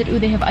 I said, ooh,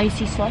 they have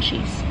icy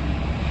slushies.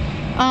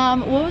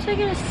 What was I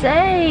gonna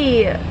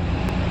say?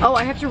 Oh,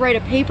 I have to write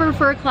a paper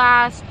for a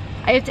class.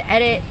 I have to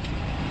edit.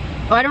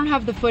 Oh, I don't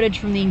have the footage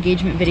from the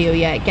engagement video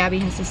yet. Gabby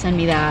has to send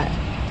me that.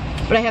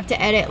 But I have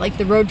to edit like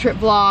the road trip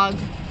vlog.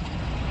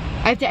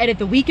 I have to edit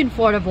the week in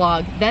Florida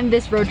vlog, then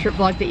this road trip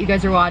vlog that you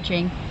guys are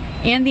watching,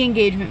 and the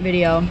engagement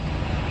video.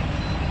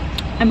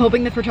 I'm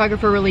hoping the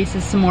photographer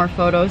releases some more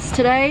photos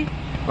today,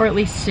 or at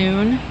least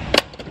soon,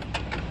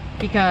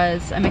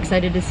 because I'm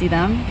excited to see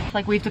them.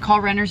 Like, we have to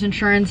call renter's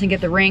insurance and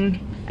get the ring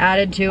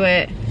added to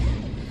it.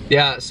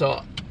 Yeah,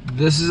 so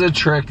this is a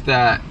trick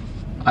that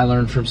I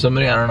learned from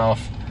somebody. I don't know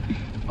if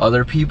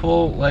other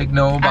people like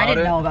know about it. I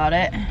didn't know about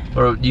it.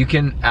 Or you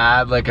can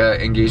add like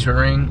a engagement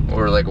ring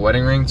or like a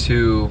wedding ring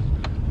to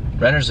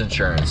renter's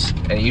insurance.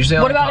 And it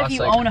usually what about if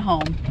you own a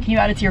home? Can you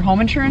add it to your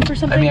home insurance or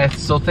something? I mean, I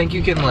still think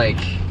you can like,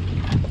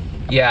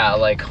 yeah,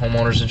 like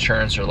homeowner's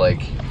insurance, or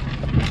like,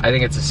 I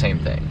think it's the same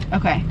thing.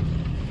 Okay.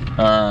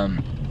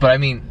 But I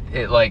mean,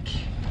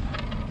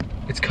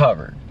 it's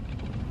covered.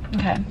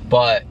 Okay.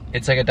 But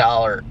it's like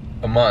 $1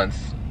 a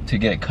month to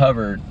get it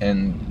covered,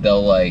 and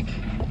they'll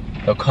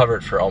cover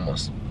it for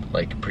almost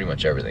like pretty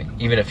much everything,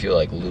 even if you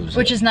like lose it.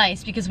 Which is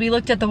nice, because we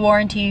looked at the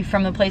warranty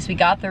from the place we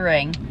got the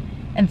ring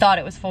and thought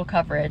it was full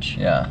coverage.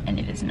 Yeah. And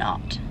it is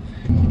not.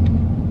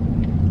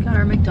 Got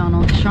our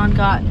McDonald's. Sean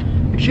got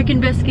a chicken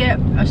biscuit,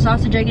 a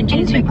sausage, egg, and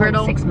cheese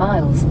McGriddle. 6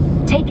 miles.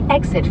 Take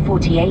exit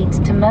 48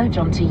 to merge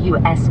onto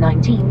US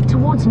 19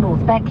 towards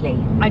North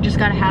Beckley. I just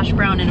got a hash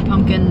brown and a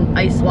pumpkin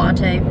iced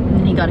latte,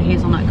 and he got a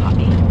hazelnut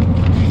coffee.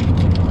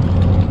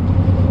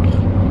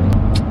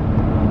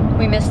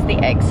 We missed the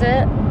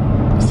exit,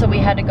 so we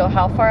had to go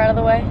how far out of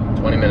the way?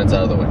 20 minutes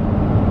out of the way.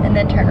 And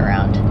then turn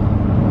around.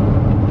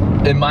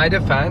 In my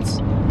defense,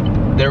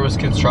 there was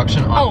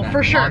construction on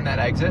on that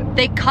exit.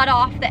 They cut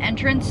off the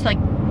entrance like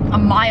a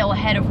mile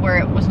ahead of where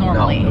it was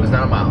normally. No, it was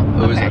not a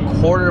mile. It was a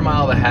quarter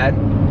mile ahead.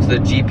 So the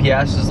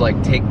GPS is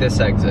like, take this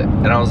exit.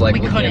 And I was like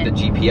looking at the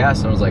GPS,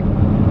 and I was like,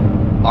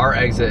 our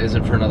exit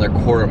isn't for another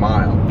quarter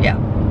mile. Yeah.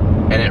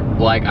 And it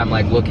like, I'm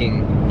like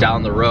looking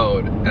down the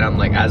road, and I'm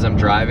like, as I'm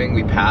driving,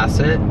 we pass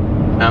it,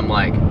 and I'm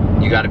like,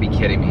 you gotta be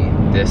kidding me.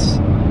 This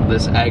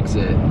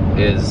exit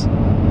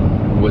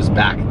was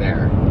back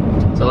there.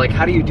 So like,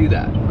 how do you do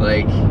that?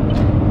 Like,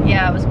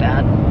 yeah, it was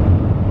bad.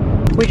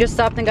 We just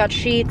stopped and got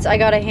sheets. I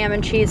got a ham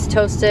and cheese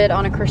toasted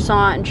on a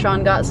croissant, and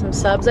Sean got some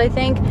subs, I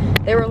think.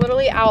 They were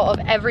literally out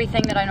of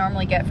everything that I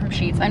normally get from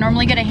Sheets. I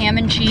normally get a ham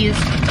and cheese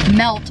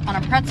melt on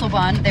a pretzel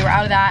bun. They were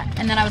out of that.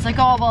 And then I was like,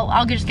 oh, well,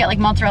 I'll just get like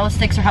mozzarella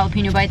sticks or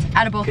jalapeno bites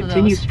out of both of those.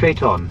 Continue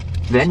straight on,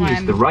 then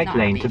use the right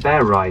lane to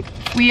Bear Ride.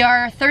 We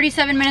are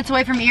 37 minutes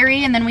away from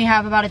Erie, and then we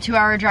have about a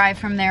 2-hour drive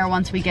from there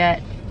once we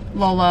get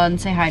Lola and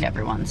say hi to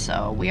everyone.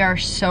 So we are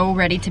so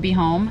ready to be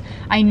home.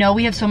 I know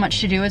we have so much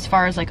to do as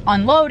far as like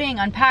unloading,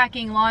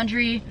 unpacking,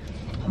 laundry,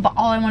 but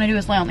all I want to do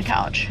is lay on the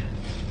couch.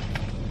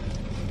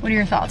 What are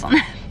your thoughts on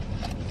that?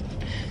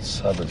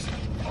 Sub is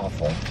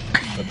awful.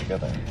 put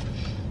together.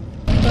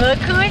 Look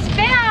who's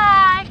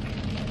back!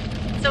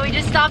 So we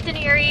just stopped in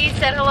Erie,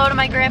 said hello to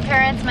my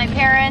grandparents, my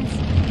parents,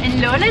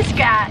 and Lola's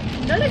back.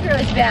 Lola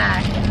girl's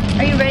back.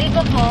 Are you ready to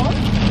go home?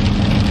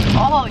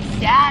 Oh,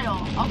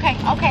 saddle. Okay,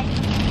 okay.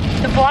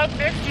 The vlog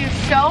missed you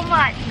so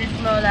much, Miss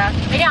Lola.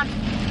 Lay down.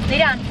 Lay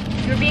down.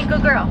 You're being a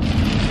good girl.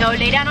 No,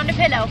 lay down on the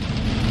pillow.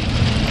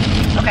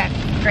 Okay,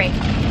 great.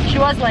 She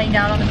was laying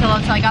down on the pillow,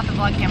 so I got the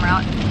vlog camera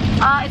out.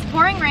 It's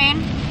pouring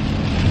rain.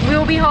 We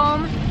will be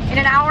home in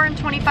an hour and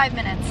 25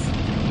 minutes.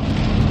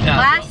 Yeah,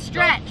 Last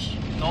stretch.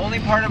 The only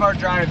part of our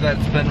drive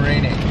that's been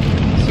raining.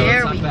 So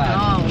there it's not we bad.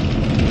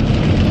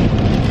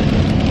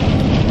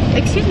 go.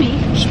 Excuse me.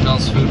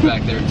 Smells food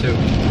back there too.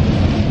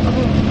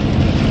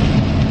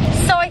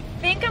 So I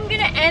think I'm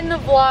gonna end the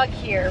vlog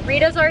here.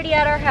 Rita's already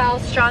at our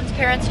house. Sean's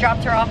parents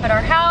dropped her off at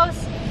our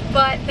house.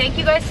 But thank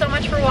you guys so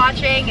much for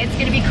watching. It's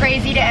gonna be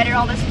crazy to edit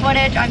all this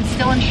footage. I'm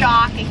still in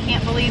shock. I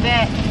can't believe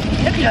it.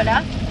 Look,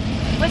 Lola.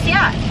 What's he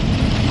at?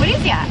 What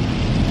is he at?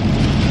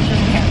 She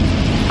doesn't care.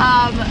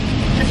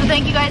 So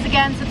thank you guys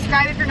again.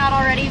 Subscribe if you're not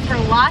already for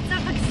lots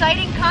of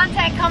exciting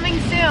content coming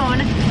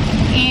soon.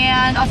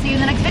 And I'll see you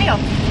in the next video.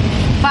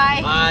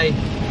 Bye. Bye.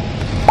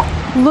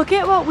 Look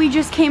at what we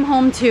just came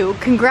home to.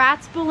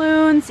 Congrats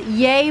balloons,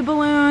 yay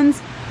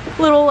balloons,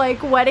 little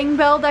like wedding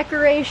bell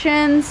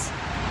decorations,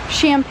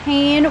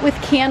 champagne with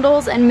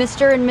candles and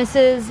Mr. and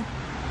Mrs.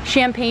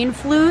 champagne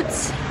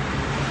flutes.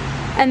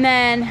 And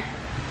then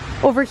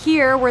over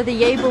here where the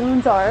yay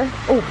balloons are,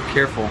 oh,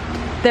 Careful.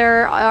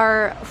 there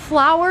are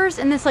flowers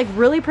in this like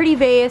really pretty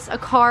vase, a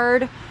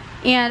card,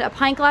 and a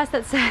pint glass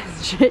that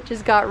says shit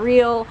just got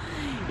real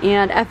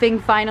and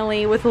effing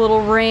finally with a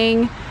little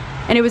ring.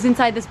 And it was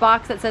inside this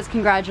box that says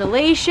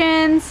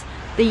congratulations,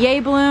 the yay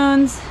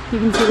balloons. You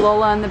can see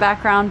Lola in the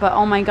background, but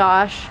oh my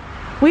gosh.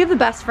 We have the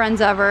best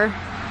friends ever.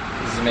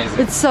 This is amazing.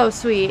 It's so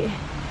sweet.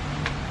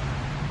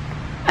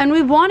 And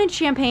we wanted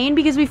champagne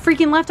because we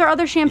freaking left our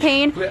other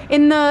champagne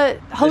in the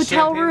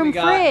hotel room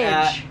fridge.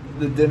 At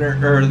the dinner,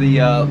 or the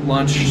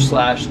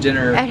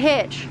lunch/dinner. At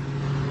Hitch.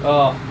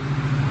 Oh.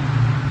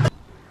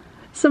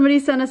 Somebody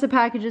sent us a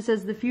package that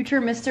says the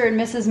future Mr. and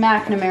Mrs.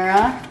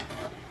 McNamara.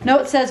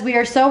 Note says, we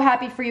are so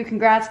happy for you.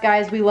 Congrats,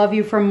 guys. We love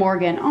you, from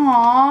Morgan.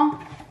 Aww.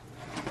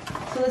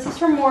 So this is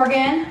from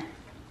Morgan.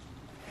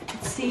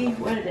 Let's see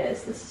what it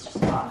is. This is just a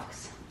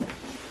box.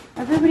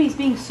 Everybody's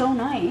being so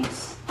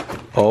nice.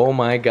 Oh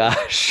my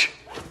gosh.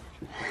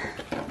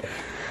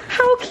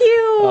 How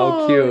cute.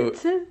 How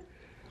cute.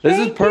 This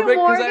is perfect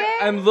because Morgan.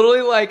 I'm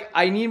literally like,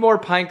 I need more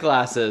pint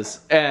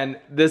glasses. And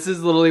this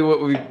is literally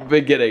what we've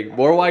been getting.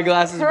 More wine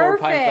glasses, more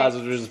pint Perfect.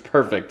 glasses, which is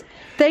perfect.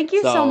 Thank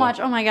you so much.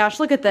 Oh my gosh,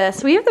 look at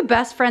this. We have the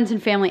best friends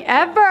and family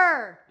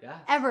ever. Yeah.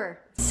 Ever.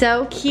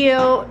 So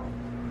cute.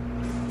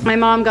 My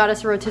mom got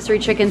us a rotisserie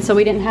chicken so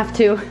we didn't have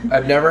to.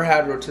 I've never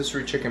had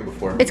rotisserie chicken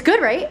before. It's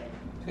good, right?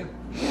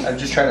 I've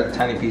just tried a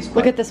tiny piece.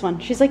 Look at this one.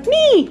 She's like,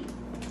 me.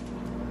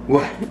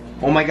 What?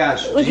 Oh my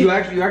gosh. Did you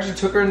actually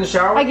took her in the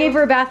shower? I gave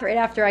her a bath right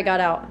after I got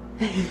out.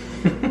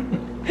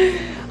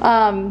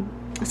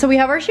 So we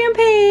have our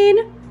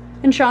champagne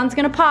and Sean's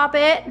gonna pop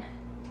it.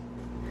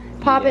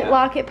 Pop it,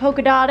 lock it,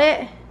 polka dot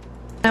it.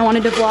 I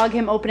wanted to vlog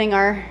him opening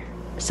our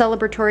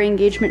celebratory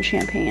engagement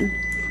champagne.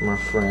 From our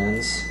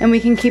friends. And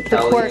we can keep the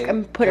Kelly cork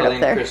and put it up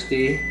there.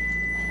 Christy.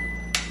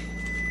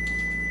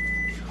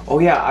 Oh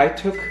yeah, I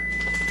don't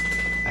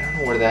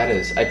know where that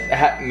is.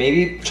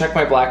 Maybe check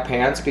my black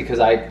pants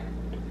because I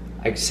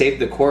saved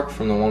the cork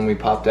from the one we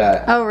popped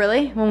at. Oh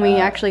really? When we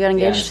actually got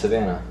engaged? Yeah, in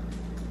Savannah.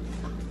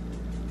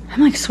 I'm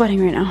like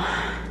sweating right now.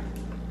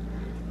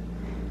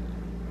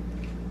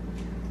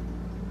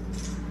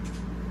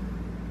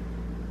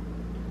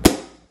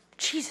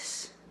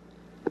 Jesus.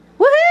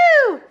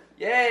 Woohoo!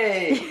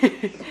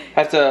 Yay!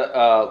 Have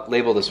to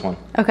label this one.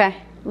 Okay,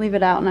 leave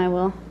it out and I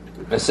will.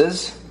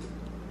 Mrs.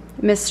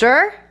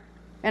 Mr.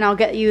 And I'll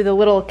get you the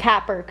little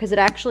capper because it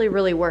actually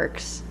really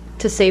works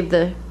to save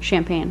the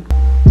champagne.